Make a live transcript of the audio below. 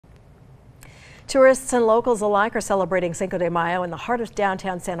Tourists and locals alike are celebrating Cinco de Mayo in the heart of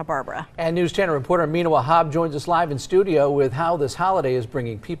downtown Santa Barbara. And News Channel reporter Mina Wahab joins us live in studio with how this holiday is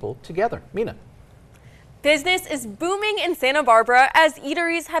bringing people together. Mina. Business is booming in Santa Barbara as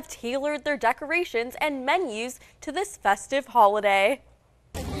eateries have tailored their decorations and menus to this festive holiday.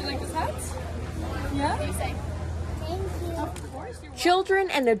 Do you like this hat? Yeah? Thank you. Of course. Children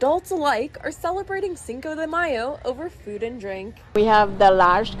and adults alike are celebrating Cinco de Mayo over food and drink. We have the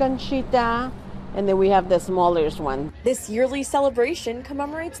large conchita, and then we have the smallest one. This yearly celebration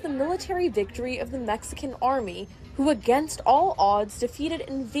commemorates the military victory of the Mexican army, who against all odds defeated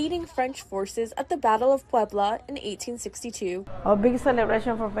invading French forces at the Battle of Puebla in 1862. A big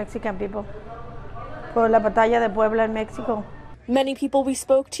celebration for Mexican people for la Batalla de Puebla in Mexico. Many people we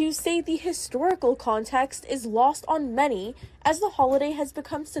spoke to say the historical context is lost on many as the holiday has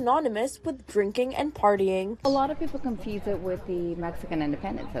become synonymous with drinking and partying. A lot of people confuse it with the Mexican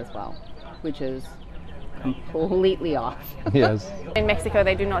independence as well, which is completely off. Yes. In Mexico,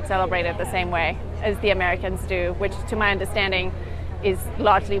 they do not celebrate it the same way as the Americans do, which to my understanding is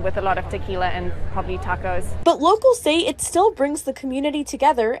largely with a lot of tequila and probably tacos. But locals say it still brings the community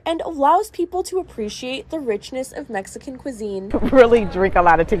together and allows people to appreciate the richness of Mexican cuisine. Really drink a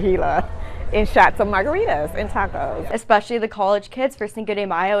lot of tequila and shots of margaritas and tacos. Especially the college kids for Cinco de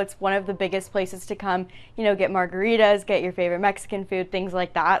Mayo, it's one of the biggest places to come, get margaritas, get your favorite Mexican food, things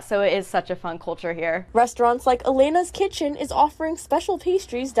like that. So it is such a fun culture here. Restaurants like Elena's Kitchen is offering special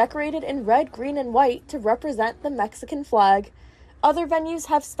pastries decorated in red, green, and white to represent the Mexican flag. Other venues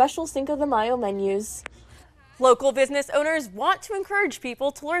have special Cinco de Mayo menus. Local business owners want to encourage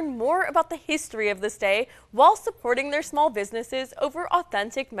people to learn more about the history of this day while supporting their small businesses over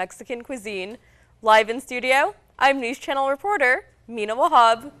authentic Mexican cuisine. Live in studio, I'm News Channel reporter Mina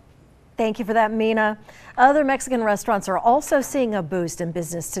Wahab. Thank you for that, Mina. Other Mexican restaurants are also seeing a boost in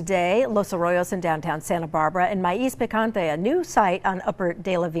business today. Los Arroyos in downtown Santa Barbara and Maíz Picante, a new site on Upper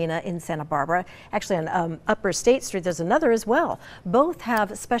De La Vina in Santa Barbara. Actually, on Upper State Street, there's another as well. Both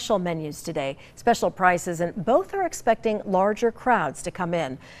have special menus today, special prices, and both are expecting larger crowds to come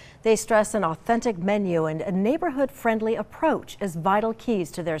in. They stress an authentic menu and a neighborhood-friendly approach as vital keys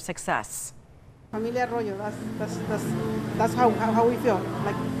to their success. Familia Arroyo, that's how we feel,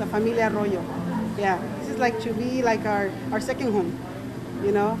 like the Familia Arroyo. Yeah, this is like to be like our second home,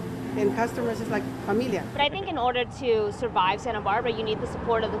 and customers is like familia. But I think in order to survive Santa Barbara, you need the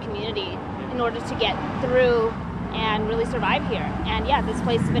support of the community in order to get through and really survive here. And yeah, this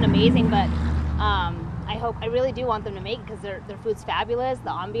place has been amazing, but I really do want them to make it because their food's fabulous,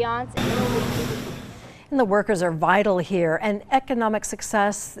 the ambiance. And the workers are vital here, and economic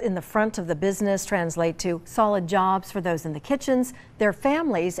success in the front of the business translate to solid jobs for those in the kitchens, their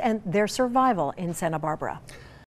families, and their survival in Santa Barbara.